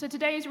So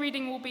today's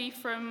reading will be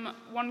from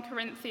 1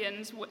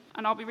 Corinthians,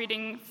 and I'll be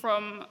reading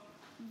from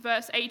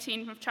verse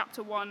 18 of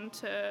chapter 1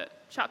 to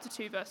chapter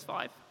 2, verse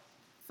 5.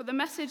 For the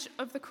message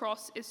of the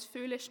cross is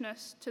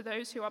foolishness to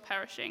those who are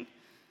perishing,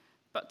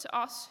 but to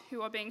us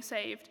who are being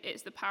saved it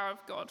is the power of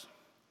God.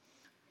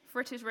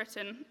 For it is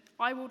written,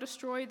 I will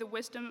destroy the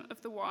wisdom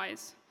of the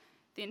wise,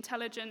 the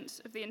intelligence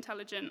of the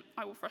intelligent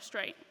I will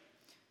frustrate.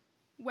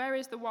 Where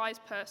is the wise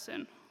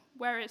person?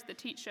 Where is the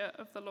teacher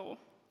of the law?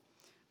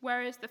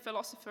 Where is the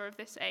philosopher of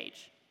this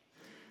age?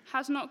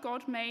 Has not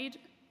God made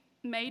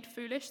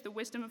foolish the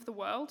wisdom of the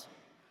world?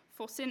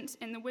 For since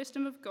in the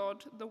wisdom of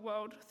God, the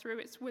world through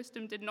its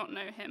wisdom did not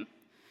know him,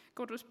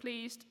 God was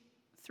pleased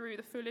through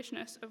the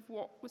foolishness of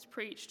what was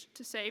preached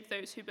to save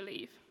those who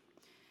believe.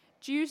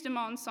 Jews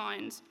demand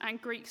signs and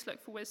Greeks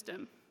look for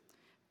wisdom,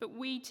 but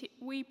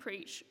we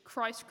preach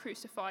Christ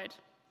crucified,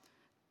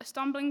 a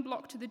stumbling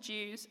block to the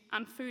Jews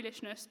and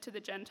foolishness to the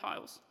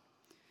Gentiles.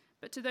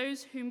 But to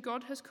those whom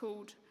God has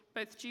called,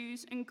 both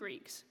Jews and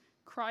Greeks,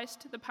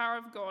 Christ, the power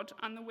of God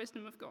and the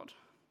wisdom of God.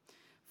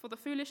 For the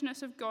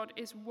foolishness of God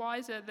is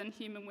wiser than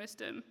human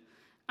wisdom,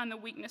 and the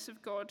weakness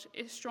of God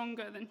is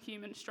stronger than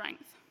human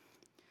strength.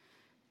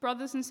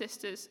 Brothers and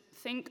sisters,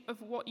 think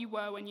of what you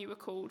were when you were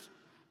called.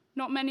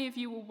 Not many of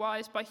you were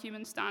wise by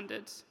human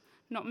standards.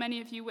 Not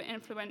many of you were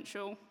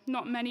influential.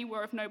 Not many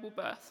were of noble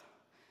birth.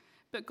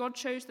 But God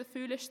chose the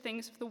foolish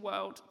things of the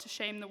world to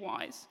shame the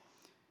wise.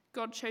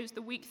 God chose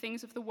the weak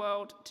things of the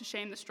world to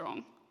shame the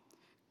strong.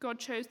 God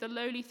chose the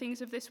lowly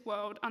things of this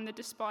world and the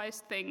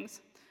despised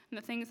things and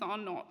the things that are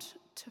not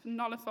to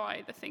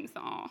nullify the things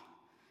that are,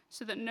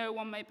 so that no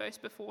one may boast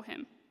before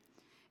him.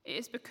 It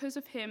is because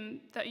of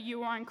him that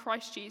you are in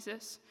Christ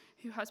Jesus,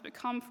 who has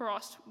become for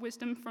us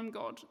wisdom from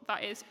God,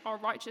 that is, our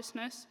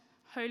righteousness,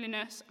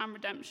 holiness, and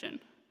redemption.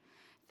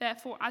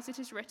 Therefore, as it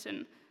is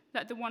written,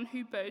 let the one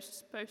who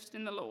boasts boast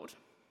in the Lord.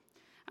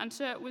 And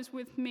so it was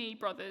with me,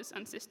 brothers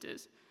and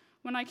sisters.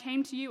 When I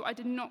came to you, I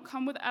did not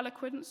come with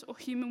eloquence or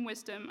human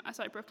wisdom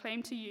as I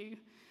proclaimed to you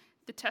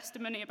the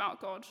testimony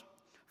about God.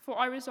 For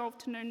I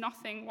resolved to know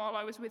nothing while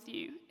I was with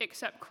you,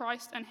 except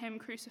Christ and him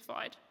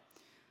crucified.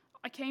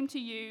 I came to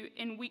you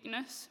in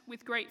weakness,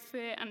 with great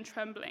fear and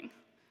trembling.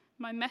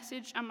 My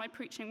message and my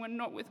preaching were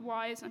not with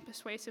wise and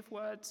persuasive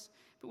words,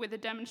 but with a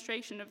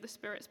demonstration of the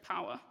Spirit's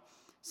power,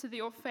 so that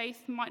your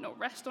faith might not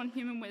rest on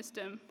human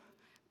wisdom,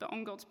 but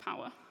on God's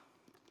power.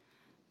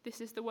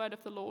 This is the word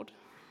of the Lord.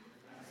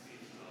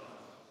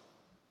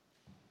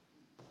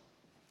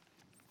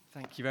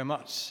 Thank you very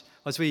much.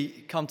 As we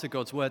come to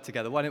God's word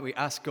together, why don't we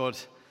ask God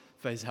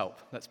for his help?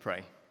 Let's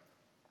pray.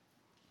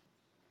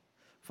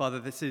 Father,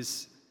 this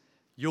is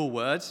your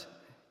word.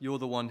 You're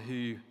the one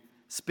who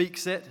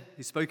speaks it,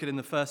 who spoke it in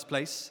the first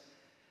place,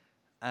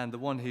 and the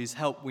one whose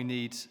help we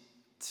need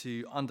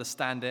to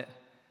understand it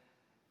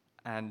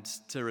and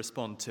to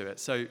respond to it.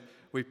 So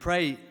we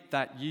pray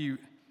that you,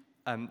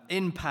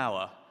 in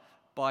power,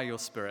 by your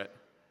Spirit,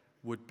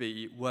 would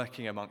be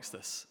working amongst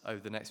us over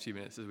the next few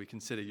minutes as we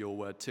consider your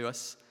word to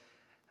us,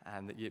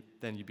 and that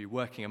you'd be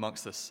working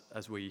amongst us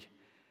as we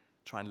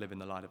try and live in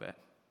the light of it.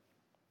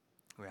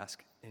 We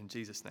ask in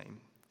Jesus'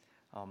 name,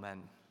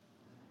 amen.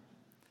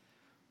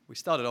 We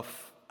started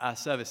off our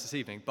service this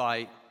evening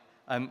by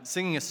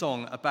singing a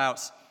song about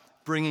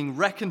bringing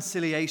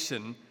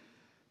reconciliation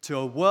to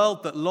a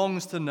world that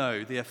longs to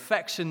know the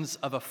affections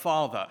of a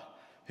father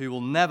who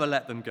will never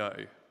let them go.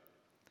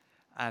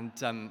 And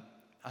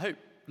I hope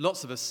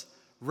lots of us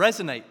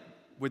resonate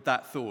with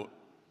that thought.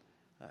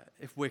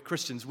 If we're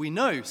Christians, we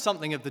know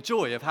something of the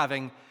joy of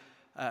having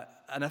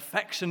an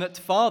affectionate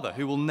father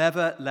who will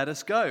never let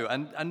us go.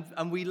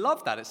 And we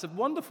love that. It's a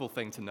wonderful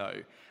thing to know.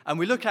 And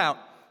we look out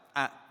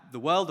at the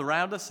world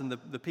around us and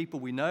the people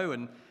we know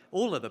and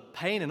all of the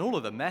pain and all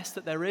of the mess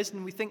that there is,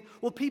 and we think,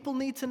 well, people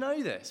need to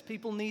know this.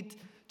 People need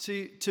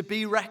to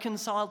be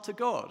reconciled to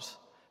God,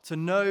 to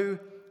know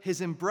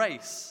his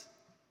embrace.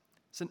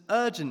 It's an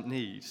urgent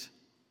need.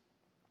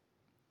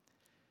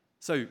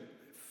 So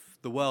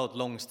the world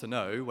longs to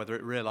know, whether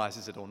it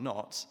realizes it or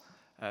not,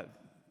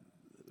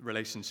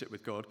 relationship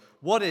with God.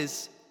 What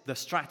is the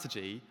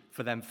strategy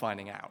for them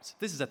finding out?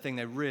 This is a thing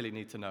they really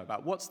need to know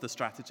about. What's the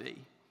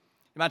strategy?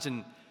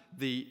 Imagine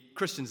the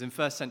Christians in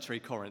first century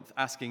Corinth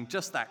asking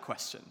just that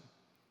question.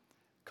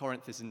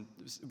 Corinth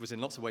was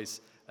in lots of ways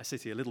a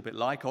city a little bit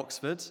like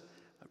Oxford,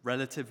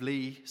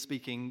 relatively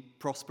speaking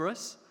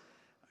prosperous,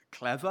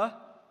 clever,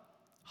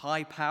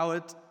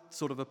 high-powered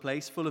sort of a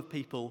place full of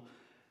people,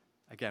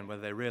 again,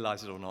 whether they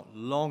realize it or not,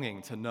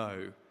 longing to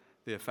know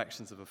the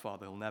affections of a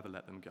father who'll never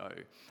let them go.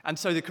 And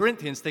so the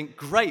Corinthians think,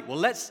 great, well,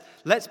 let's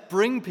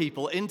bring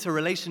people into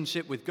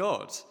relationship with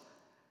God.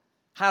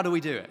 How do we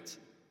do it?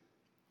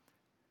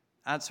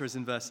 Answer is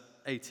in verse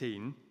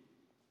 18,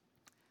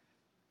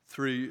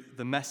 through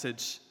the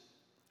message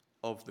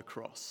of the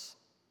cross.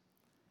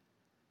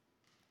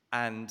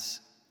 And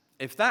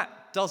if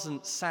that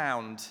doesn't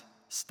sound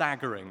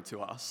staggering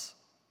to us,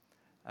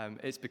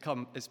 it's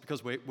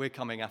because we're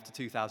coming after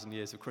 2,000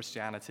 years of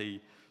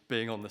Christianity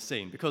being on the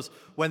scene. Because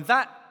when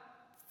that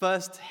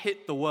first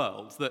hit the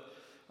world, that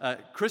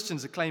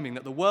Christians are claiming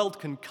that the world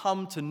can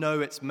come to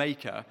know its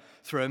maker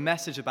through a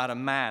message about a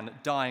man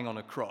dying on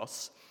a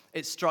cross,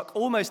 it struck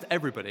almost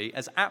everybody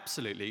as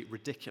absolutely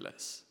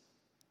ridiculous.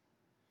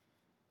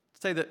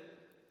 To say that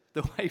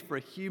the way for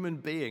a human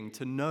being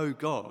to know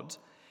God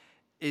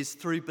is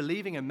through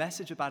believing a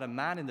message about a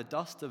man in the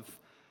dust of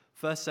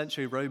first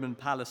century Roman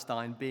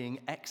Palestine being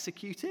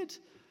executed?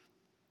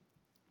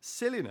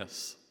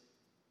 Silliness.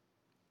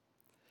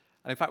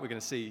 And in fact, we're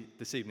going to see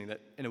this evening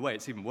that in a way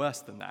it's even worse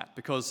than that,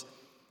 because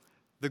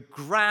the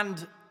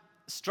grand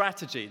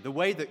strategy, the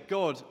way that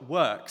God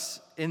works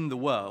in the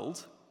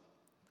world,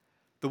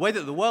 the way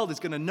that the world is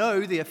going to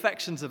know the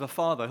affections of a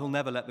father who'll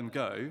never let them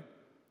go,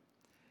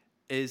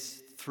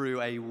 is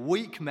through a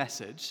weak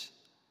message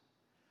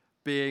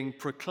being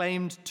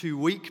proclaimed to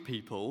weak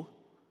people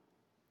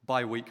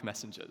by weak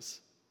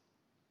messengers.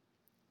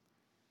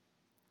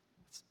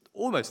 It's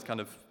almost kind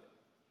of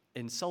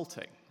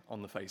insulting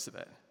on the face of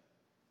it.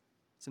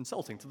 It's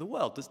insulting to the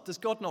world. Does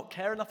God not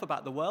care enough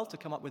about the world to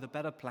come up with a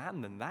better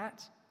plan than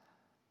that?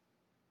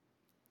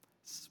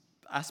 It's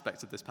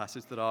aspects of this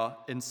passage that are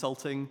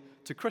insulting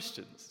to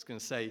Christians. It's going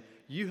to say,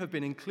 you have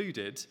been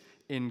included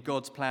in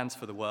God's plans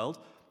for the world.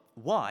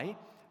 Why?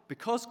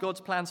 Because God's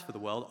plans for the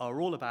world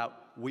are all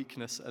about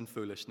weakness and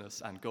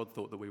foolishness, and God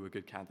thought that we were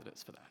good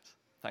candidates for that.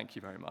 Thank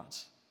you very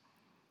much.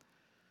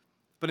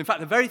 But in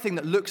fact, the very thing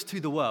that looks to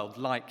the world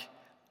like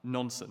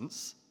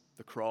nonsense,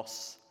 the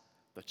cross,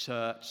 the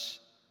church,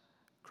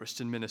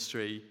 Christian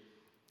ministry,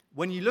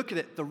 when you look at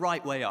it the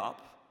right way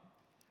up,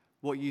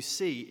 what you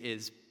see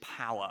is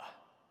power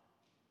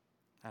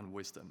and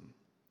wisdom.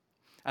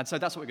 And so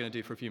that's what we're going to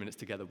do for a few minutes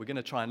together. We're going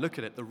to try and look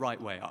at it the right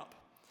way up.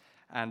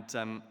 And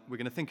we're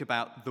going to think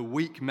about the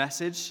weak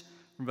message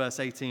from verse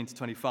 18 to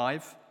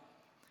 25.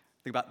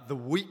 Think about the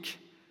weak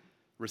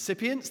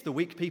recipients, the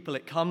weak people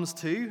it comes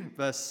to,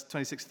 verse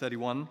 26 to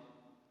 31.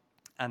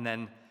 And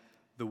then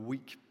the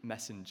weak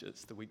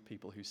messengers, the weak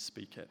people who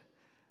speak it.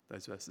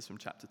 Those verses from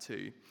chapter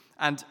 2.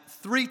 And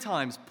 3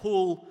 times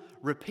Paul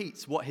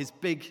repeats what his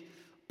big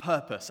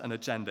purpose and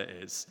agenda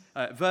is.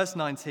 Verse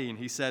 19,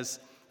 he says,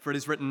 "For it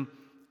is written,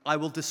 I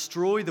will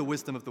destroy the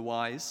wisdom of the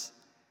wise,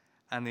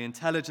 and the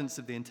intelligence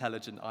of the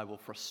intelligent I will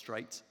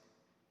frustrate."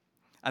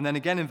 And then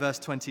again in verse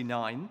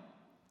 29, it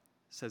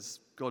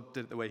says God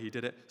did it the way he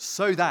did it,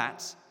 so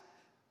that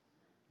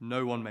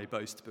no one may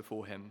boast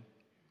before him.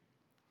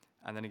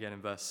 And then again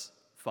in verse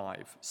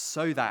 5,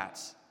 so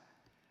that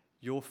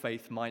your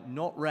faith might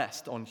not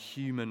rest on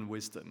human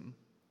wisdom,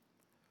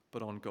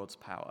 but on God's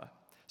power.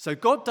 So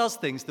God does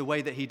things the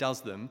way that he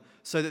does them,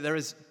 so that there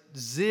is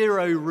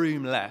zero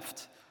room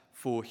left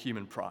for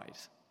human pride.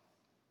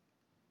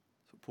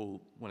 That's what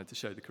Paul wanted to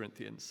show the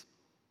Corinthians.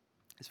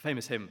 It's a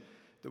famous hymn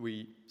that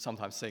we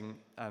sometimes sing,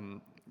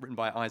 written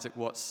by Isaac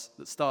Watts,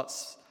 that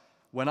starts,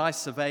 "When I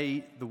survey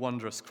the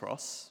wondrous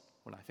cross,"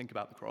 when I think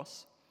about the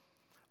cross,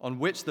 "on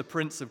which the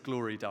Prince of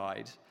Glory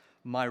died,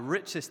 my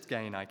richest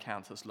gain I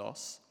count as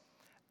loss,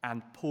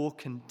 and pour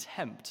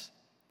contempt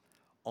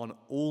on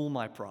all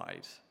my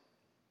pride."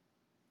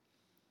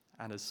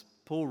 And as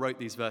Paul wrote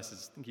these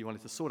verses, I think he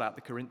wanted to sort out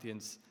the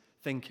Corinthians'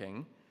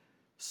 thinking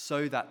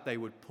so that they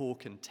would pour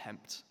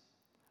contempt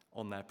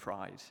on their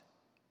pride.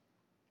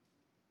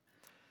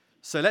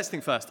 So let's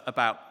think first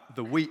about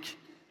the weak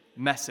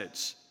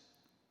message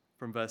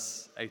from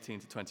verse 18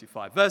 to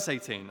 25. Verse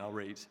 18, I'll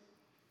read.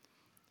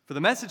 "For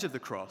the message of the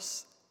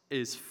cross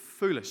is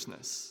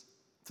foolishness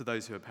to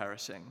those who are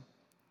perishing,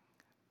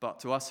 but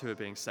to us who are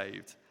being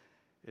saved,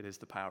 it is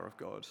the power of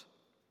God."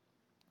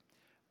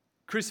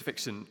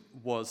 Crucifixion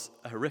was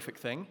a horrific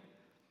thing.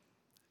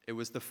 It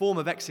was the form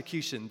of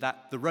execution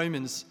that the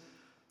Romans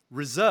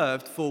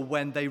reserved for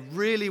when they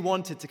really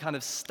wanted to kind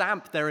of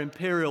stamp their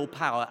imperial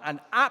power and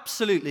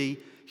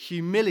absolutely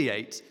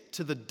humiliate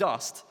to the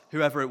dust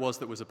whoever it was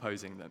that was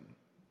opposing them.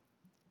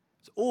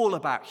 It's all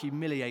about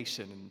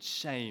humiliation and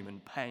shame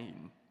and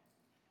pain.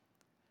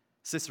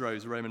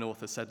 Cicero's Roman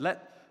author said,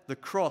 "Let the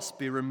cross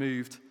be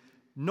removed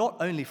not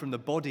only from the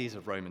bodies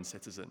of Roman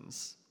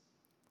citizens,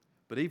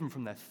 but even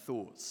from their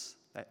thoughts,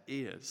 their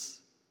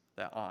ears,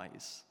 their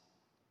eyes."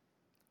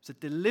 It's a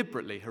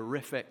deliberately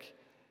horrific,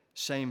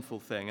 shameful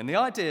thing. And the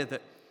idea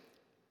that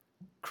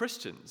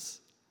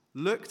Christians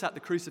looked at the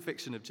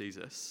crucifixion of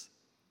Jesus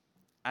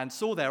and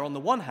saw there, on the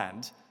one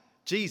hand,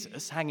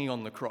 Jesus hanging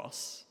on the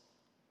cross,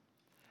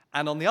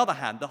 and on the other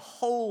hand, the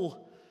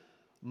whole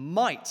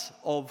might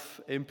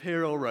of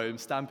imperial Rome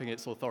stamping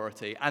its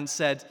authority, and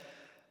said,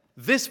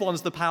 this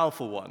one's the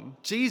powerful one,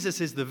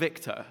 Jesus is the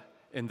victor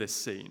in this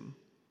scene,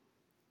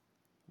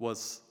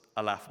 was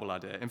a laughable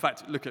idea. In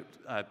fact, look at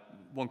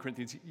 1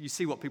 Corinthians, you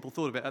see what people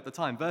thought of it at the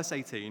time. Verse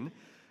 18,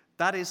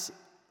 that is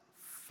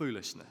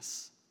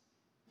foolishness.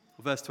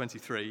 Verse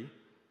 23,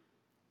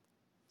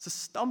 it's a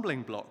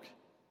stumbling block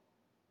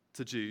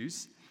to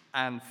Jews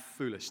and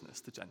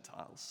foolishness to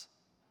Gentiles.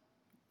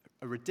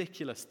 A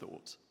ridiculous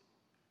thought.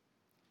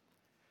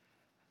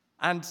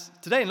 And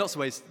today, in lots of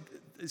ways,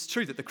 it's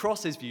true that the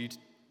cross is viewed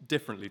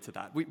differently to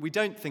that. We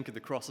don't think of the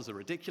cross as a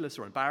ridiculous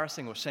or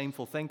embarrassing or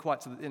shameful thing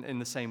quite in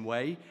the same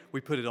way.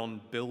 We put it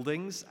on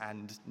buildings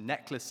and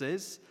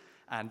necklaces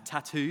and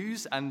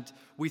tattoos, and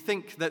we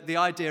think that the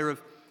idea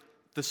of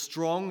the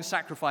strong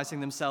sacrificing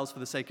themselves for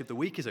the sake of the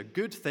weak is a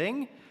good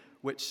thing,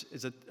 which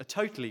is a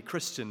totally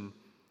Christian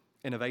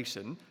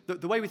innovation.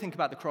 The way we think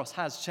about the cross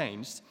has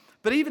changed.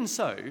 But even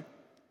so,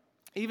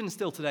 even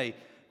still today,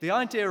 the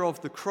idea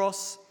of the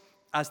cross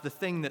as the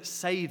thing that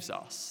saves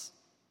us,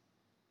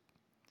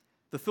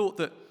 the thought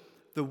that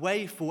the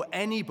way for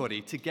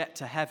anybody to get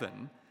to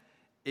heaven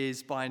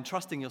is by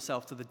entrusting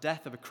yourself to the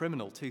death of a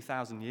criminal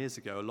 2,000 years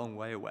ago, a long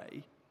way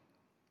away,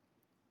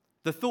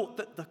 the thought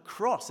that the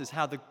cross is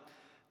how the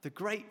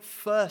great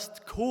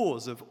first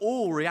cause of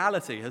all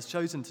reality has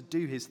chosen to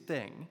do his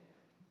thing,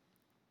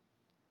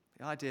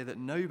 the idea that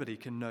nobody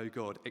can know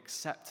God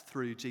except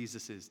through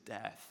Jesus'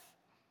 death.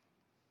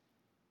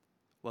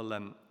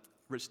 Well,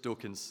 Richard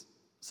Dawkins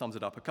sums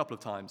it up a couple of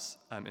times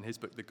in his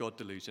book, The God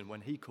Delusion, when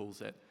he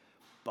calls it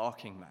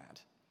barking mad.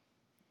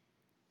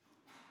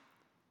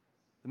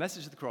 The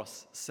message of the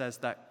cross says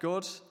that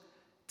God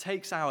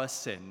takes our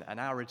sin and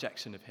our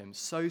rejection of him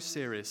so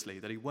seriously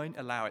that he won't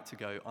allow it to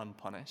go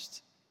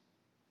unpunished,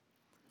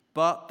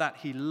 but that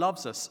he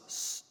loves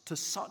us to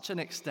such an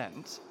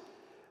extent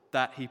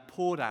that he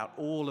poured out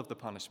all of the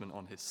punishment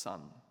on his son.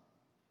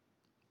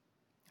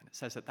 And it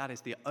says that that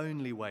is the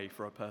only way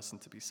for a person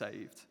to be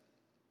saved.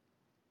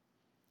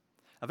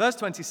 Now, verse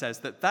 20 says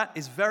that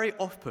is very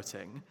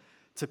off-putting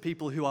to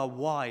people who are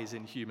wise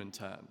in human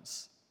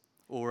terms,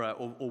 or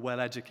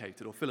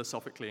well-educated, or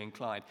philosophically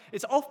inclined.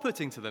 It's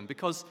off-putting to them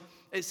because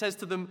it says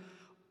to them,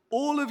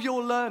 all of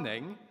your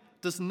learning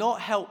does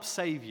not help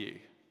save you.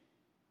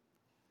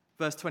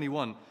 Verse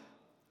 21,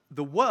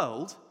 the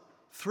world,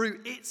 through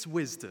its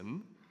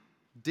wisdom,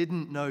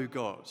 didn't know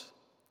God.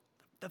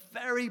 The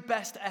very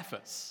best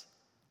efforts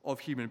of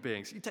human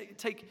beings. You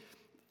take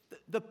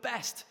the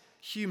best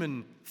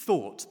human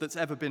thought that's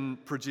ever been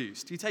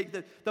produced. You take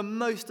the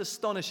most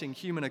astonishing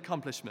human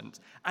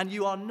accomplishment, and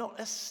you are not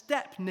a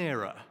step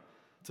nearer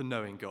to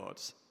knowing God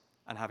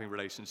and having a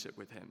relationship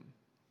with him.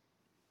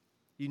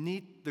 You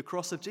need the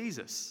cross of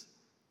Jesus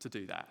to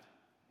do that.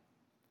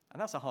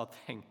 And that's a hard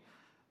thing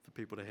for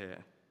people to hear.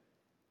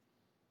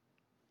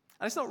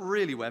 And it's not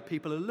really where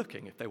people are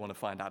looking if they want to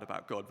find out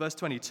about God. Verse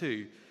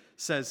 22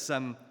 says,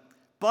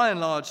 by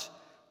and large,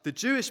 the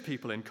Jewish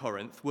people in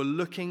Corinth were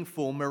looking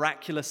for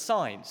miraculous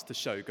signs to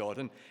show God.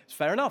 And it's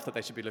fair enough that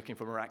they should be looking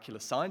for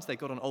miraculous signs. They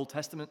got an Old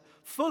Testament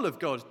full of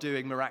God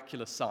doing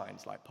miraculous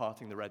signs, like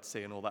parting the Red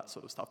Sea and all that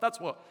sort of stuff. That's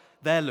what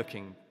they're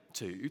looking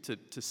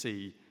to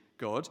see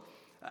God.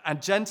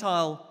 And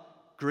Gentile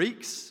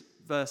Greeks,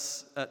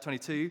 verse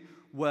 22,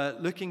 were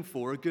looking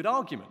for a good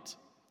argument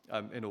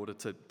in order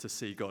to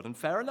see God. And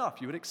fair enough,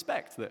 you would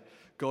expect that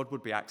God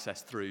would be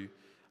accessed through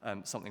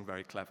something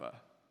very clever.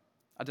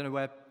 I don't know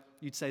where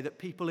you'd say that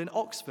people in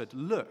Oxford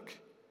look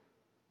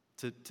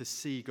to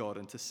see God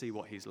and to see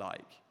what he's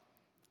like.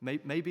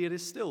 Maybe it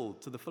is still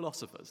to the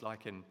philosophers,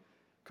 like in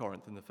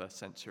Corinth in the first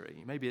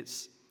century. Maybe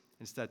it's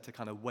instead to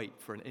kind of wait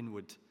for an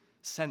inward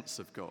sense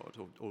of God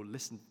or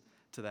listen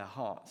to their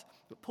heart.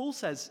 But Paul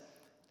says,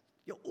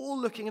 you're all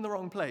looking in the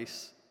wrong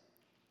place.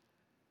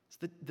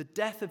 It's the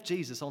death of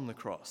Jesus on the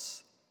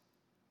cross.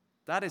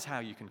 That is how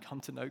you can come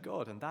to know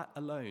God, and that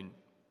alone.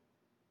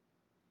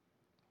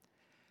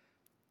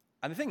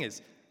 And the thing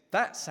is,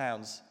 that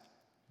sounds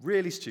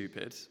really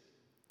stupid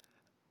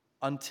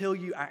until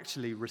you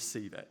actually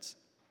receive it.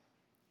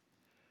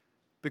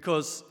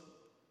 Because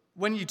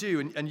when you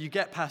do, and you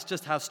get past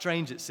just how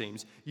strange it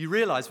seems, you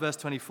realize, verse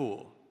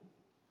 24,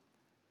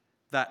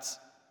 that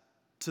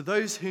to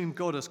those whom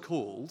God has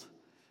called,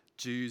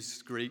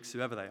 Jews, Greeks,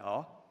 whoever they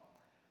are,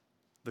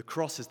 the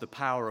cross is the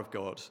power of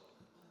God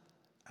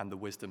and the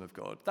wisdom of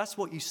God. That's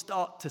what you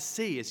start to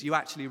see as you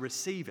actually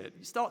receive it.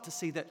 You start to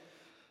see that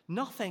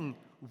nothing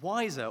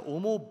wiser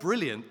or more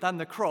brilliant than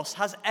the cross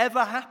has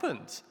ever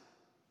happened.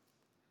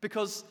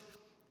 Because,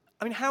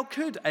 how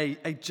could a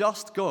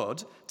just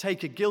God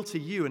take a guilty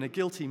you and a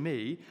guilty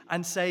me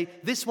and say,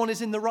 this one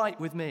is in the right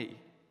with me?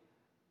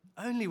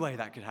 Only way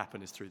that could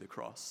happen is through the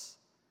cross,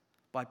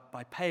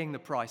 by paying the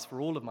price for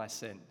all of my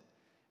sin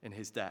in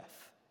his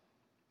death.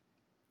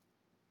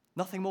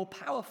 Nothing more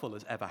powerful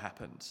has ever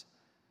happened.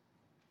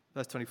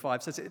 Verse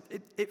 25 says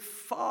it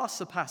far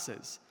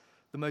surpasses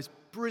the most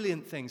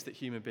brilliant things that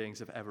human beings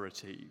have ever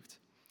achieved.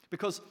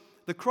 Because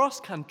the cross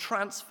can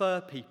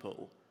transfer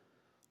people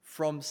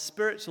from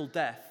spiritual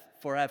death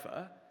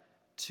forever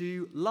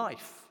to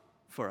life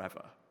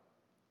forever.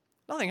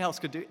 Nothing else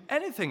could do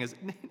anything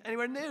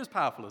anywhere near as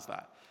powerful as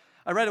that.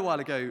 I read a while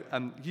ago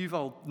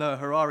Yuval Noah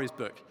Harari's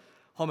book,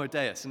 Homo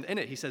Deus, and in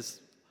it he says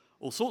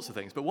all sorts of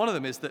things, but one of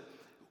them is that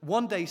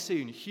one day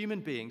soon human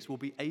beings will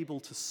be able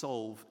to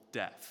solve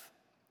death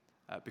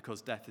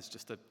because death is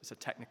just it's a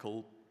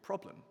technical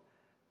problem.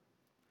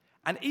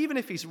 And even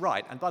if he's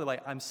right, and by the way,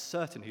 I'm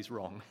certain he's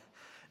wrong,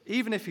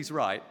 even if he's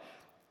right,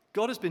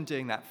 God has been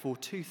doing that for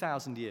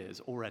 2,000 years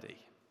already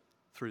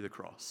through the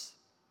cross.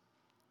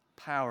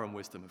 Power and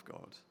wisdom of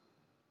God.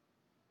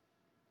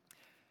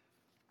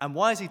 And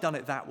why has he done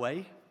it that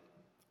way?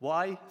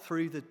 Why?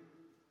 Through the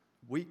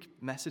weak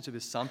message of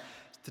his Son,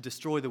 to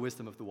destroy the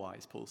wisdom of the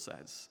wise, Paul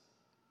says.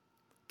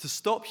 To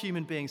stop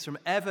human beings from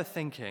ever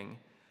thinking,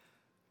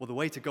 well, the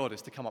way to God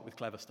is to come up with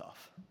clever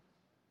stuff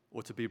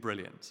or to be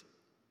brilliant.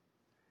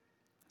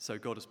 So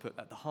God has put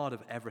at the heart of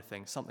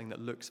everything something that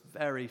looks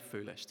very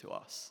foolish to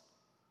us,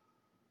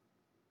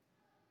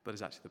 but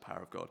is actually the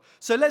power of God.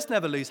 So let's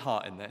never lose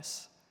heart in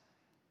this.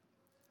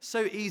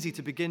 So easy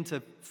to begin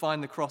to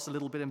find the cross a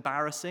little bit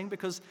embarrassing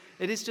because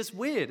it is just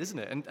weird, isn't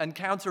it? And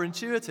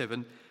counterintuitive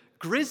and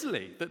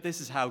grisly that this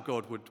is how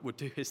God would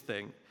do his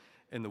thing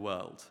in the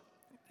world.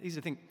 Easy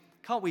to think,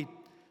 can't we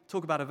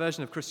talk about a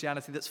version of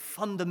Christianity that's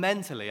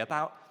fundamentally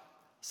about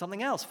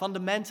something else,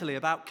 fundamentally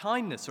about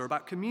kindness or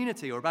about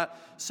community or about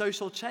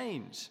social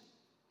change?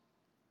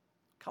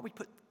 Can't we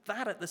put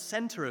that at the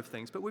center of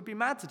things? But we'd be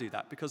mad to do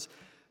that because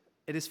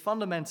it is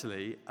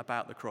fundamentally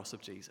about the cross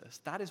of Jesus.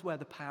 That is where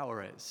the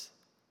power is.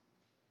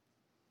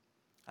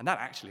 And that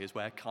actually is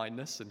where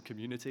kindness and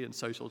community and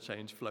social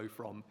change flow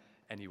from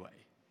anyway.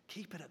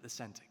 Keep it at the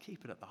center.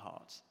 Keep it at the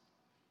heart.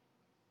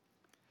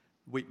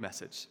 Weak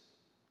message.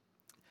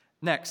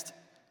 Next,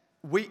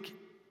 weak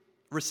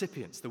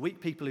recipients, the weak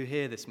people who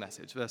hear this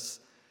message, verse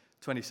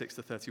 26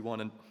 to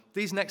 31. And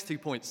these next 2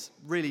 points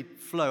really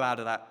flow out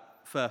of that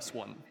first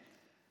one.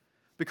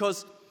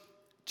 Because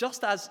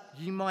just as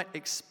you might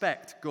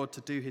expect God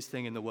to do his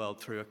thing in the world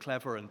through a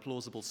clever and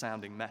plausible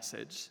sounding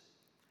message,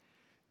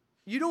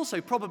 you'd also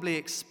probably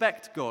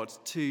expect God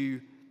to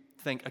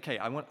think, okay,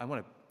 I want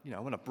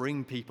to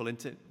bring people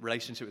into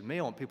relationship with me.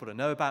 I want people to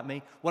know about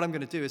me. What I'm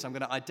going to do is I'm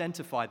going to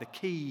identify the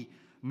key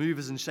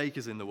movers and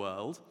shakers in the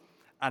world,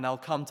 and I'll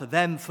come to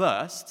them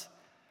first,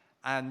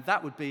 and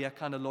that would be a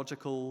kind of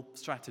logical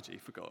strategy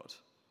for God.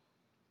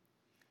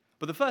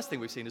 But the first thing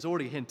we've seen has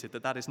already hinted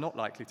that that is not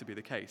likely to be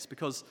the case,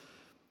 because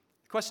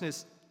the question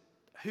is,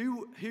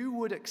 who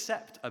would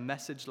accept a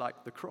message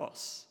like the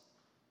cross?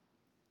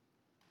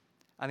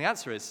 And the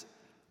answer is,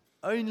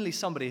 only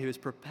somebody who is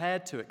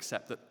prepared to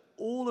accept that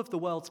all of the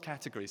world's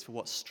categories for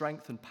what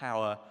strength and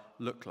power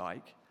look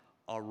like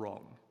are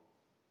wrong.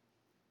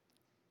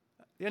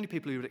 The only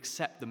people who would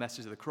accept the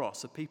message of the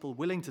cross are people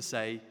willing to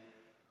say,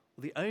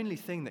 well, the only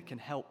thing that can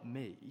help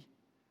me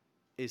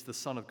is the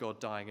Son of God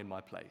dying in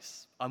my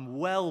place. I'm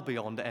well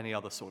beyond any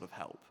other sort of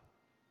help.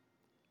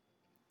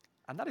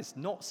 And that is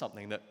not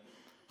something that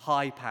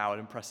high-powered,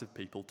 impressive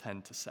people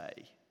tend to say.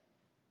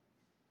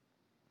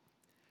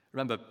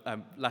 Remember,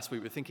 last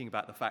week we were thinking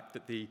about the fact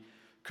that the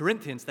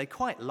Corinthians, they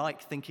quite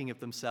like thinking of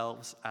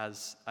themselves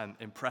as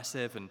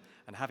impressive and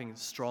having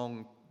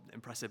strong,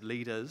 impressive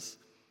leaders.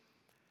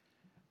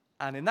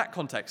 And in that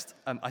context,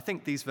 I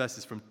think these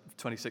verses from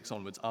 26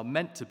 onwards are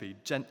meant to be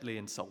gently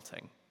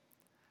insulting.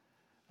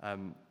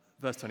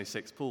 Verse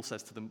 26, Paul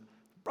says to them,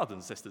 brothers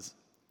and sisters,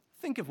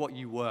 think of what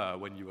you were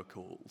when you were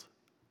called.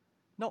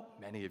 Not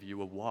many of you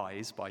were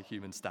wise by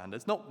human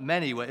standards. Not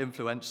many were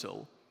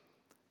influential.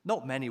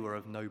 Not many were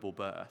of noble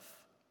birth.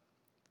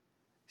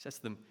 He says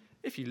to them,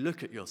 if you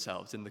look at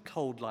yourselves in the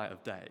cold light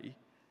of day,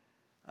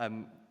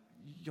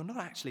 you're not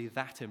actually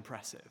that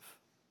impressive.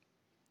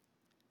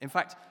 In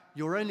fact,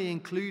 you're only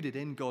included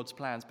in God's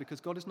plans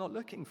because God is not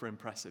looking for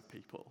impressive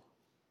people.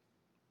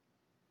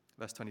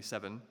 Verse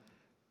 27,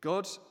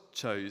 God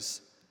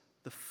chose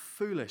the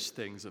foolish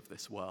things of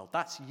this world.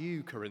 That's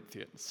you,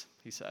 Corinthians,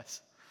 he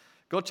says.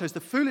 God chose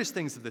the foolish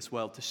things of this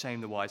world to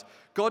shame the wise.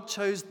 God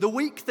chose the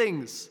weak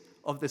things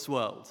of this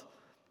world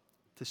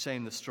to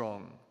shame the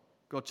strong.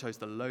 God chose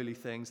the lowly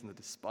things and the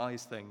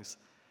despised things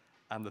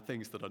and the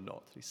things that are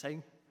not. He's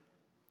saying,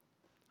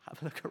 have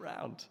a look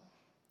around.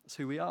 That's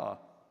who we are.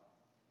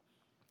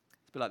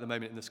 It's a bit like the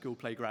moment in the school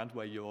playground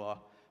where you are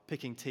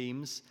picking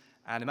teams,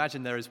 and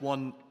imagine there is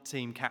one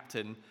team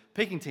captain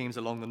picking teams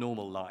along the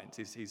normal lines.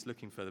 He's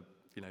looking for the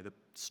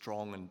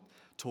strong and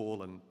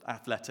tall and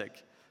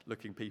athletic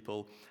looking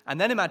people.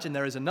 And then imagine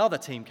there is another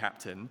team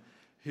captain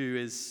who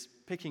is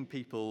picking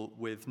people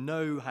with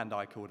no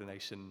hand-eye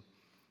coordination,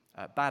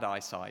 bad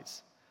eyesight,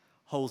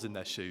 holes in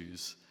their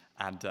shoes,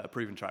 and a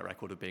proven track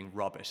record of being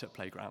rubbish at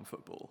playground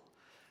football.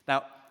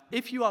 Now,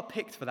 if you are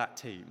picked for that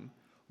team,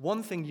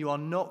 one thing you are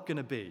not going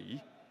to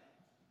be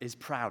is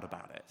proud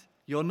about it.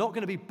 You're not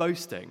going to be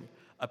boasting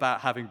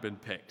about having been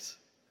picked.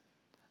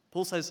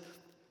 Paul says,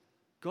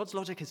 God's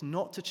logic is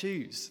not to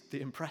choose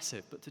the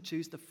impressive, but to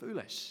choose the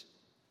foolish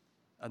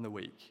and the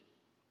weak.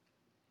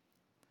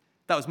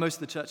 That was most of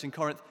the church in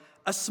Corinth.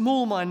 A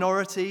small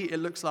minority, it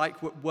looks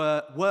like,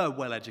 were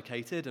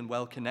well-educated and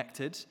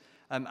well-connected,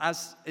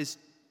 as is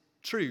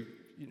true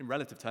in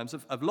relative terms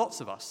of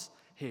lots of us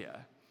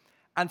here.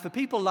 And for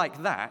people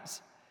like that,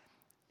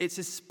 it's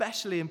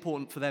especially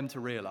important for them to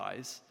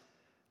realize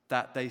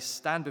that they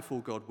stand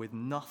before God with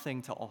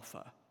nothing to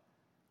offer,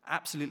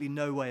 absolutely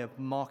no way of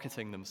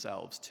marketing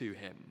themselves to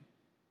him.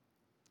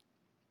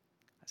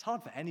 It's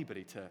hard for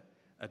anybody to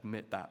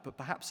admit that, but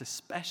perhaps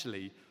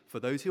especially for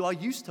those who are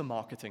used to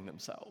marketing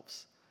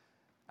themselves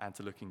and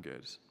to looking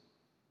good.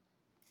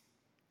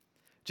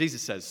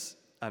 Jesus says,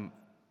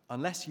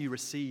 unless you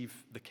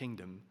receive the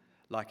kingdom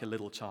like a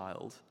little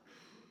child,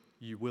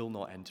 you will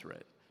not enter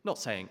it. Not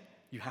saying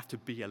you have to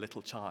be a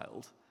little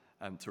child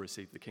to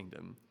receive the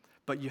kingdom,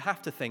 but you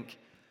have to think,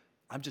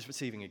 I'm just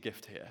receiving a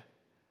gift here.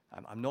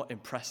 I'm not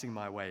impressing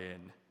my way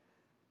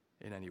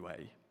in any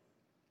way.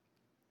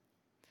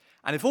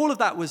 And if all of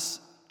that was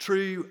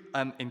true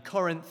in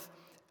Corinth,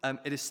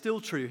 it is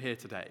still true here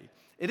today.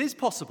 It is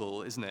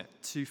possible, isn't it,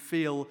 to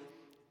feel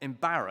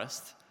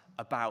embarrassed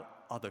about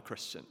other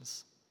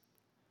Christians.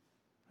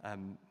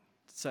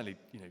 Certainly,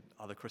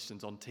 other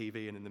Christians on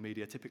TV and in the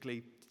media,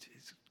 typically,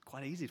 it's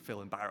quite easy to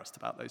feel embarrassed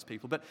about those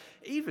people. But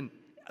even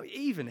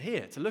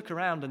here, to look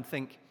around and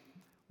think,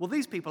 well,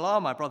 these people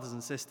are my brothers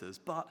and sisters,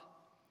 but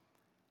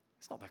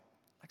it's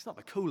not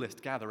the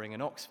coolest gathering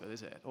in Oxford,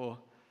 is it? Or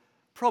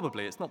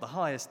probably it's not the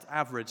highest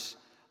average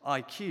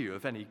IQ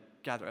of any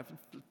gathering.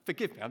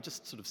 Forgive me, I'm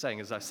just sort of saying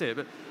as I see it,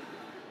 but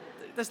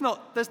there's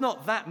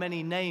not that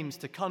many names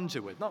to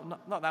conjure with.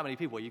 Not that many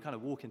people where you kind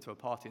of walk into a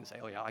party and say,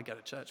 oh yeah, I go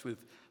to church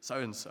with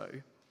so-and-so.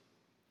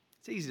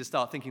 It's easy to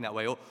start thinking that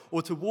way.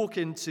 Or to walk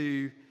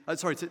into,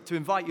 to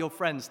invite your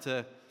friends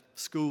to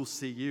school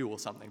CU or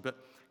something, but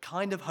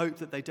kind of hope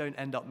that they don't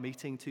end up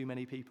meeting too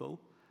many people,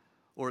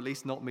 or at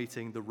least not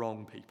meeting the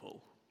wrong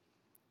people.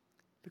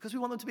 Because we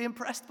want them to be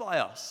impressed by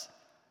us.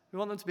 We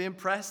want them to be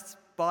impressed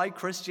by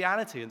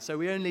Christianity, and so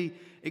we only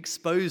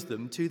expose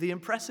them to the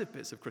impressive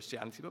bits of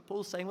Christianity. But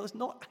Paul's saying, well, there's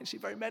not actually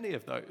very many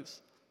of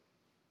those.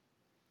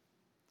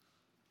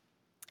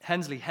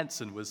 Hensley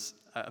Henson was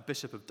a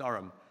bishop of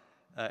Durham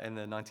in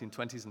the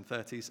 1920s and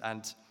 30s,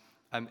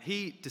 and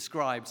he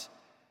described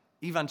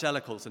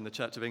evangelicals in the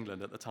Church of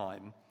England at the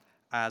time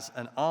as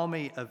an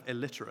army of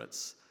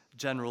illiterates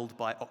generaled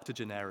by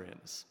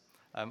octogenarians,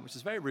 which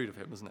is very rude of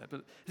him, isn't it?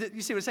 But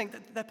you see what he's saying?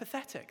 They're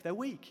pathetic, they're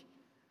weak.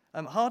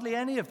 Hardly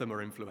any of them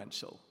are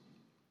influential.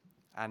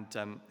 And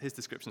his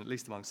description, at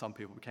least among some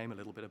people, became a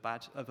little bit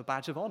of a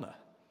badge of honor.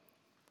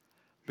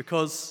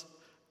 Because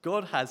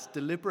God has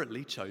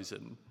deliberately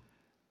chosen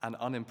an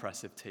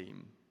unimpressive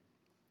team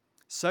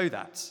so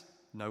that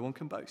no one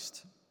can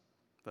boast.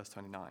 Verse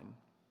 29.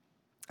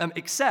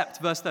 Except,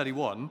 verse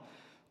 31,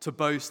 to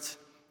boast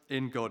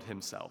in God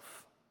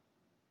himself.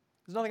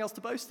 There's nothing else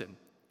to boast in.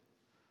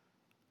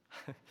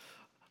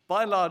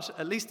 By and large,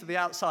 at least to the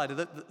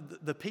outsider,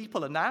 the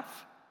people are naff.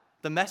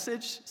 The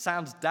message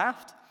sounds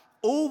daft.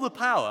 All the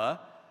power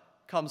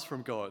comes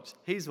from God.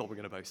 He's what we're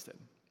going to boast in.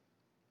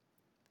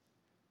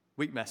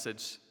 Weak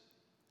message,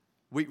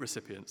 weak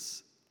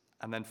recipients,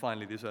 and then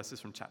finally these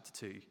verses from chapter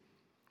 2,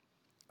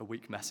 a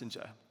weak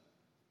messenger.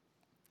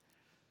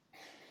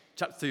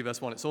 Chapter 2, verse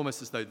 1, it's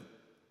almost as though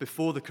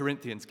before the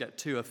Corinthians get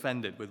too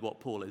offended with what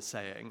Paul is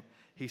saying,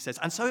 he says,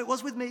 and so it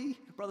was with me,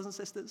 brothers and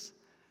sisters.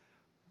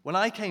 When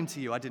I came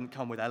to you, I didn't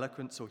come with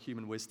eloquence or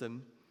human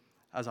wisdom,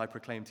 as I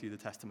proclaimed to you the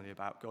testimony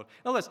about God.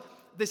 In other words,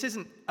 this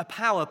isn't a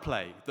power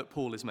play that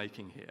Paul is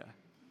making here.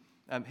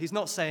 He's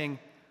not saying,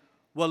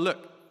 well,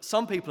 look,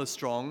 some people are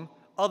strong,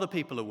 other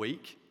people are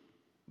weak,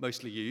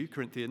 mostly you,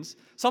 Corinthians.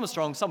 Some are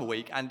strong, some are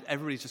weak, and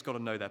everybody's just got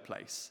to know their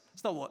place.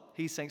 It's not what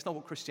he's saying. It's not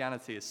what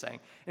Christianity is saying.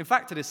 In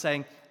fact, it is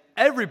saying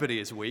everybody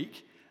is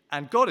weak,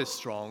 and God is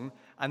strong,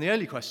 and the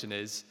only question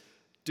is,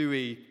 do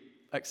we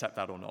accept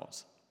that or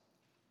not?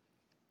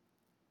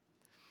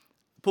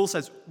 Paul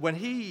says when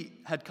he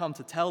had come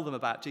to tell them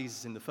about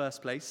Jesus in the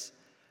first place,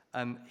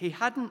 he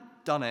hadn't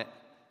done it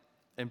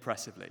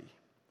impressively.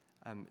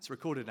 It's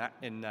recorded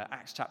in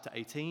Acts chapter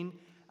 18,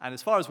 and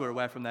as far as we're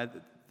aware from there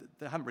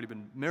haven't really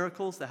been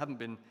miracles, there haven't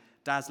been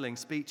dazzling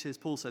speeches.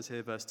 Paul says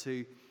here, verse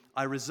 2,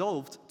 I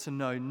resolved to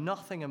know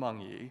nothing among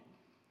you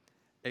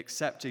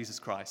except Jesus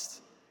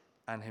Christ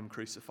and him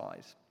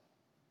crucified.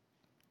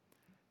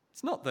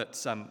 It's not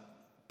that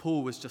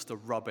Paul was just a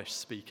rubbish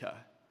speaker,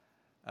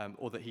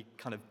 or that he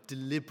kind of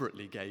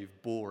deliberately gave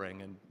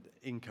boring and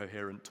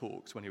incoherent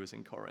talks when he was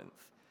in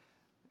Corinth.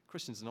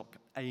 Christians are not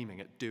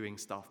aiming at doing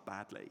stuff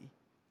badly.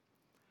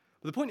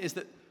 But the point is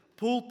that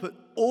Paul put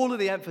all of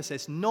the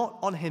emphasis not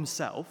on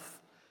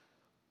himself,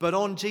 but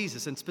on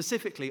Jesus, and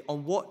specifically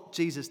on what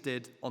Jesus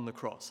did on the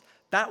cross.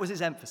 That was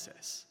his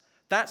emphasis.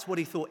 That's what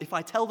he thought. If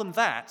I tell them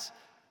that,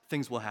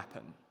 things will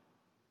happen.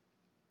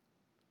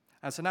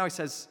 And so now he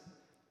says,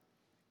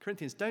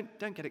 Corinthians,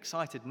 don't get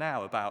excited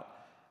now about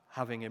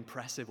having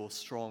impressive or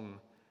strong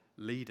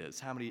leaders,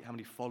 how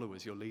many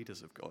followers your leaders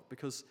have got,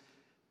 because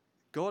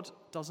God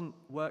doesn't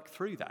work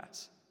through that.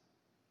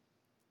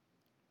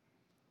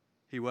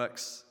 He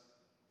works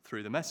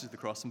through the message of the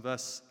cross, and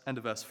end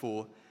of verse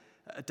 4,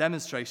 a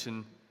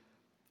demonstration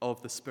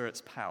of the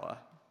Spirit's power.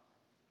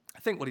 I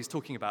think what he's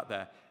talking about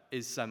there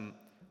is,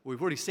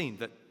 we've already seen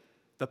that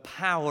the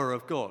power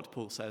of God,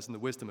 Paul says, and the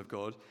wisdom of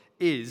God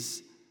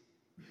is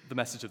the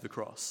message of the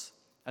cross.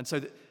 And so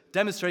the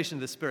demonstration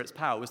of the Spirit's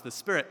power was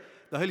the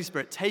Holy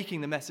Spirit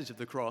taking the message of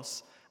the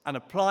cross and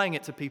applying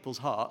it to people's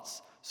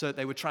hearts so that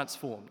they were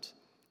transformed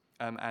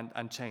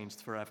and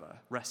changed forever,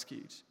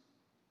 rescued.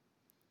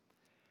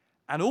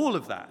 And all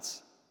of that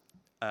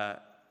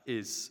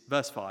is,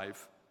 verse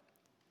 5,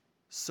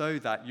 so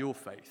that your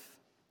faith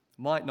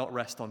might not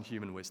rest on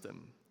human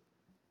wisdom,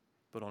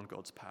 but on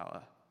God's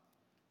power.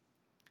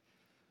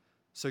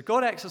 So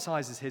God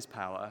exercises his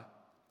power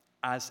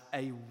as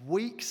a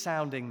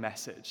weak-sounding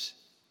message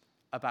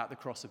about the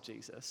cross of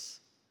Jesus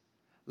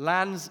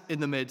lands in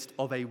the midst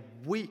of a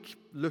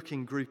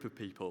weak-looking group of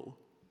people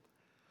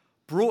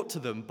brought to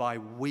them by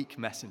weak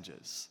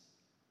messengers.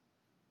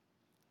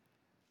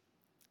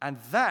 And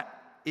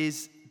that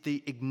is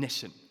the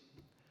ignition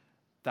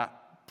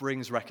that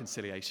brings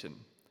reconciliation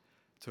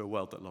to a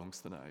world that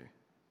longs to know. A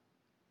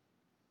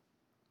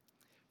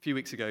few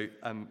weeks ago,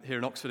 here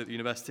in Oxford at the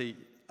university,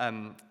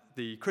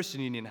 the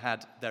Christian Union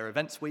had their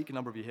events week. A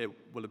number of you here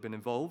will have been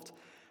involved.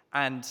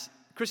 And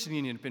Christian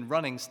Union had been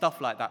running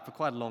stuff like that for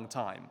quite a long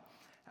time.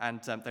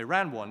 And they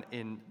ran one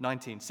in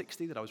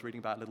 1960 that I was reading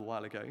about a little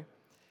while ago.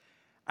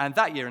 And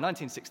that year, in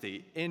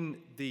 1960, in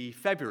the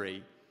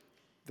February,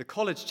 the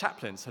college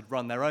chaplains had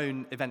run their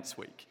own events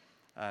week.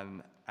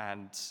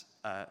 And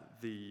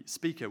the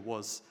speaker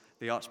was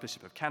the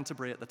Archbishop of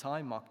Canterbury at the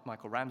time,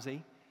 Michael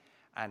Ramsey.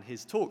 And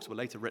his talks were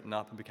later written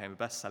up and became a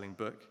best-selling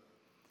book.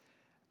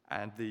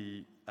 And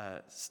the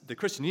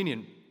Christian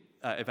Union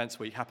Events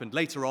Week happened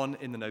later on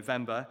in the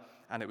November,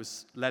 and it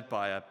was led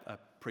by a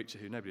preacher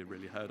who nobody had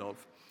really heard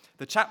of.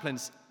 The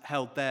chaplains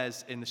held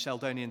theirs in the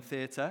Sheldonian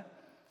Theatre.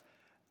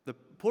 The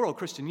poor old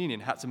Christian Union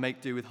had to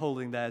make do with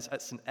holding theirs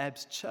at St.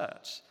 Ebb's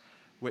Church,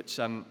 which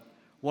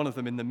one of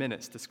them in the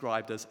minutes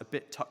described as a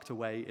bit tucked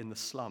away in the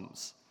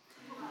slums.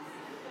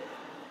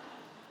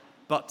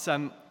 But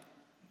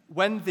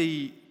when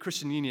the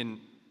Christian Union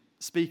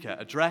speaker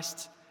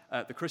addressed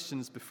the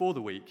Christians before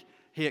the week,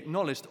 he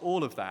acknowledged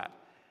all of that,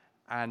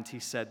 and he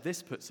said,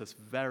 "This puts us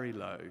very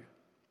low,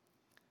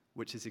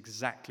 which is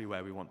exactly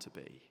where we want to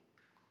be."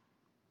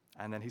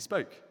 And then he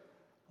spoke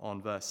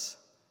on verse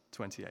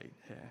 28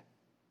 here.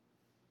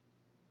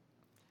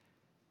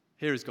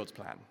 Here is God's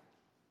plan.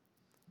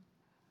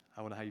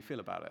 I wonder how you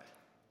feel about it.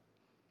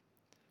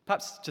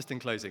 Perhaps just in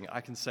closing,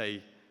 I can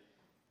say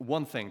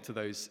one thing to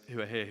those who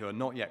are here who are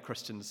not yet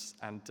Christians,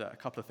 and a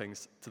couple of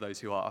things to those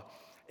who are.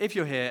 If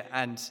you're here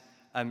and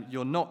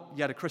you're not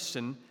yet a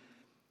Christian,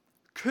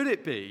 could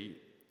it be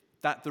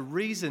that the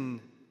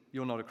reason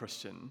you're not a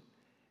Christian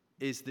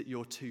is that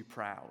you're too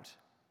proud?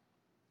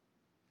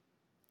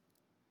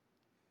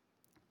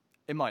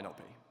 It might not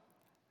be.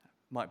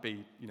 It might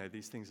be,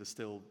 these things are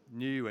still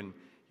new and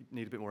you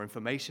need a bit more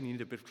information, you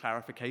need a bit of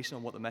clarification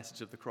on what the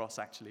message of the cross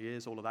actually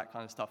is, all of that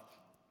kind of stuff.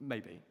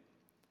 Maybe.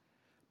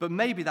 But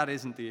maybe that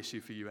isn't the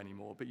issue for you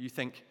anymore, but you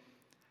think,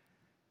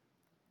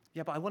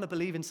 yeah, but I want to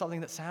believe in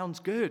something that sounds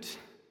good.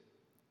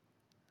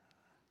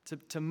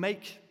 To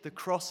make the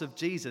cross of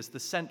Jesus the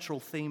central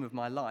theme of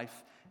my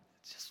life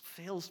just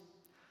feels,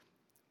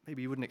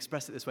 maybe you wouldn't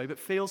express it this way, but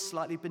feels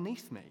slightly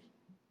beneath me.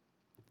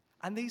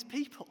 And these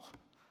people,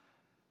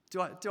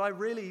 do I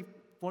really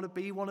want to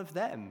be one of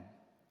them?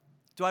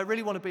 Do I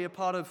really want to be a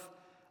part of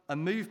a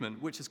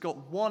movement which has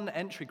got one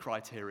entry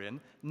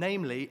criterion,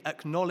 namely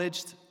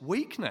acknowledged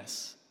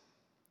weakness,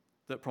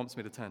 that prompts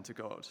me to turn to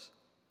God?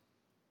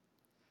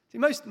 See,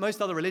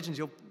 most other religions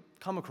you'll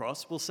come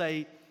across will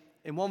say,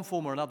 in one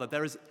form or another,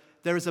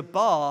 there is a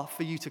bar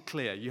for you to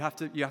clear. You have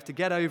to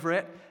get over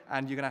it,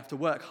 and you're going to have to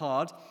work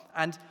hard.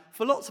 And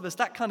for lots of us,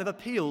 that kind of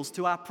appeals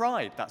to our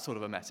pride, that sort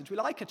of a message. We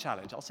like a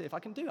challenge. I'll see if I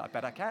can do it. I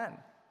bet I can.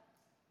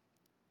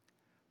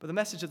 But the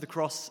message of the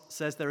cross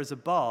says there is a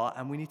bar,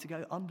 and we need to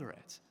go under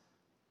it.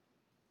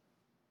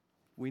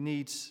 We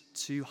need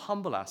to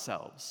humble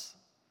ourselves,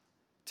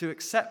 to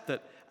accept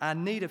that our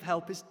need of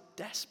help is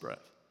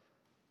desperate,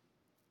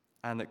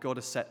 and that God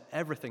has set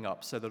everything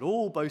up so that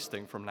all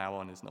boasting from now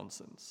on is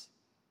nonsense.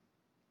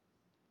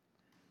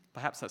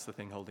 Perhaps that's the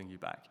thing holding you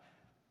back.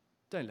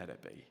 Don't let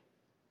it be.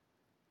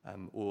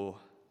 Or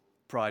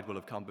pride will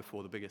have come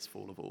before the biggest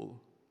fall of all.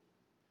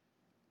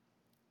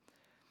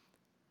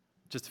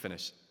 Just to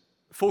finish,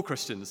 for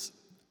Christians,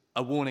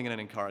 a warning and an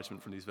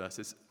encouragement from these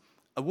verses.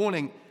 A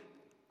warning,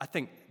 I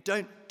think,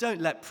 don't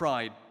let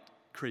pride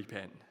creep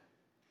in.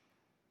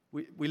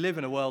 We live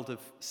in a world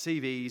of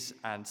CVs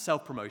and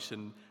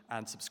self-promotion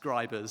and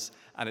subscribers,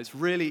 and it's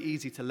really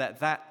easy to let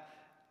that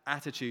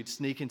attitude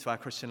sneak into our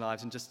Christian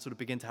lives and just sort of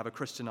begin to have a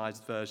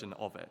Christianized version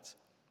of it.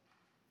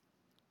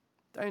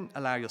 Don't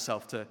allow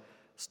yourself to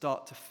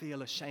start to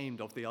feel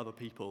ashamed of the other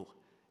people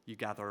you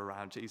gather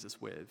around Jesus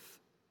with.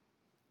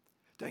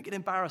 Don't get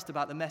embarrassed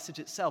about the message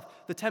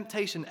itself. The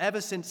temptation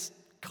ever since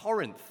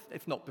Corinth,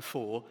 if not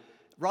before,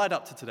 right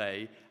up to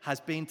today, has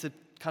been to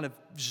kind of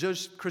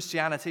zhuzh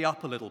Christianity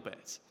up a little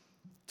bit.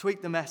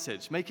 Tweak the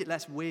message, make it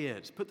less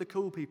weird, put the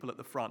cool people at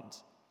the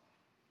front.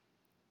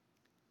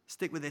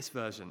 Stick with this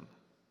version,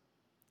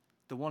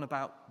 the one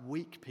about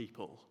weak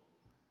people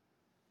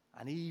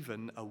and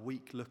even a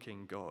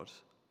weak-looking God.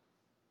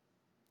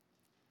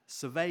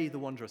 Survey the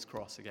wondrous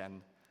cross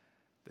again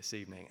this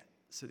evening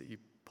so that you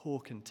pour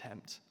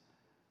contempt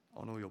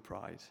on all your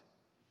pride.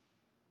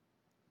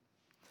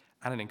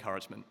 And an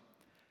encouragement.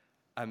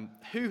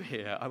 Who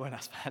here, I won't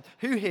ask that,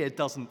 who here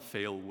doesn't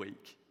feel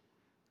weak?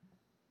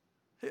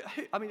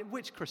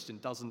 Which Christian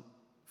doesn't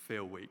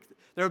feel weak?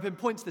 There have been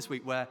points this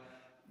week where,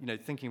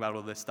 thinking about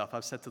all this stuff,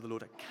 I've said to the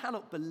Lord, I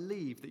cannot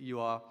believe that you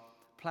are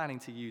planning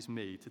to use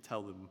me to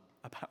tell them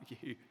about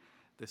you.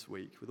 this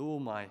week, with all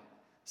my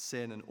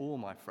sin and all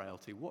my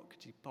frailty, what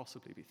could you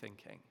possibly be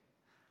thinking?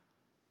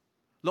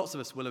 Lots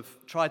of us will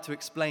have tried to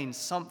explain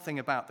something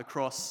about the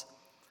cross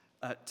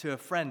to a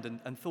friend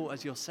and thought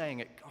as you're saying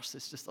it, gosh,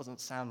 this just doesn't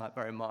sound like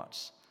very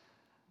much.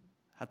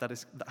 Had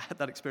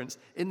that experience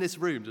in this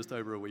room just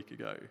over a week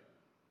ago.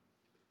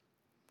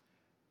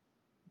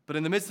 But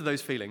in the midst of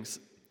those feelings,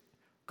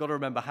 got to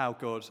remember how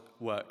God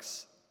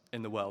works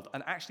in the world,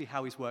 and actually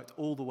how he's worked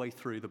all the way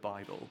through the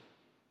Bible.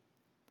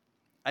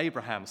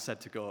 Abraham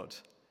said to God,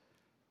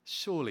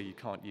 surely you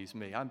can't use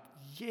me. I'm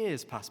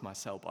years past my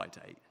sell-by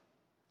date.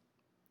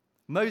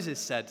 Moses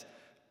said,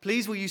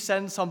 please will you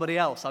send somebody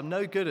else? I'm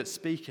no good at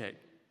speaking.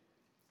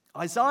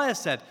 Isaiah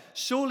said,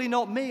 surely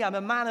not me. I'm a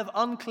man of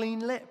unclean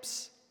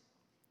lips.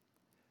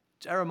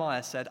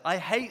 Jeremiah said, I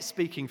hate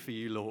speaking for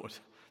you, Lord.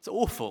 It's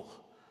awful.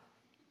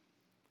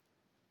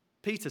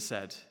 Peter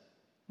said,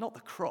 not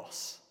the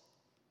cross,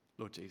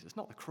 Lord Jesus,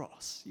 not the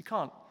cross. You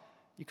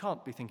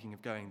can't be thinking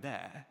of going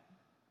there.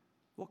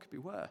 What could be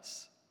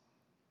worse?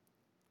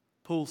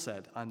 Paul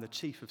said, I'm the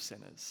chief of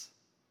sinners.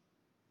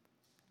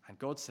 And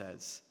God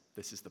says,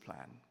 this is the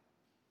plan.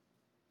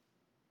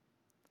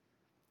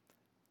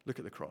 Look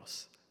at the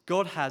cross.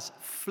 God has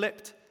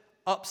flipped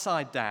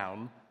upside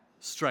down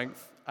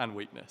strength and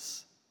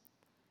weakness.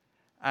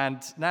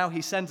 And now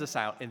he sends us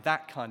out in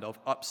that kind of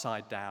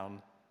upside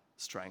down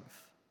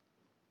strength.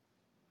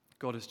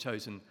 God has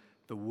chosen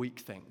the weak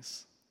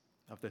things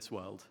of this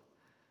world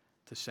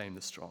to shame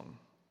the strong.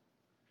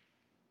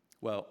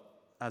 Well,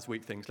 as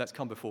weak things, let's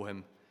come before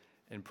him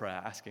in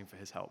prayer, asking for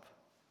his help.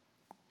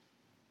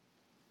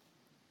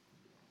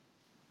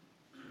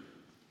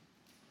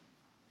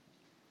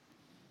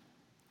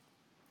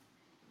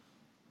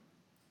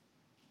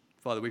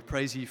 Father, we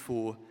praise you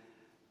for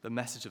the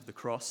message of the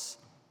cross.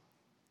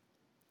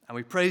 And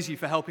we praise you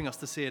for helping us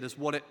to see it as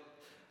what it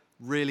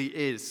really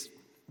is.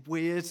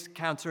 Weird,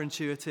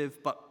 counterintuitive,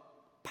 but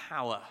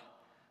power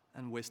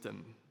and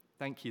wisdom.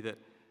 Thank you that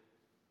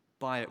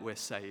by it we're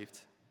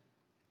saved.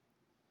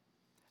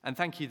 And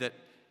thank you that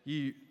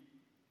you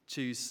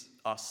choose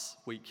us,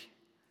 weak,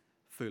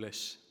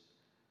 foolish,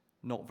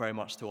 not very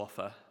much to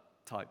offer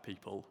type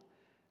people,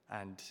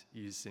 and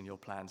use in your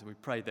plans. And we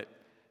pray that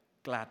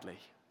gladly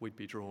we'd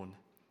be drawn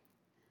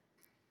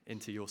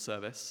into your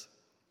service,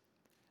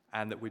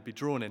 and that we'd be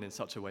drawn in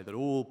such a way that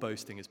all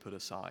boasting is put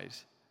aside,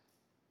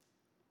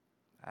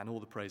 and all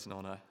the praise and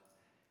honor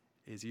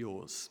is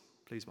yours.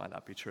 Please might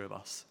that be true of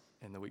us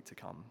in the week to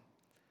come.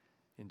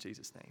 In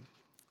Jesus' name,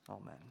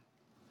 amen.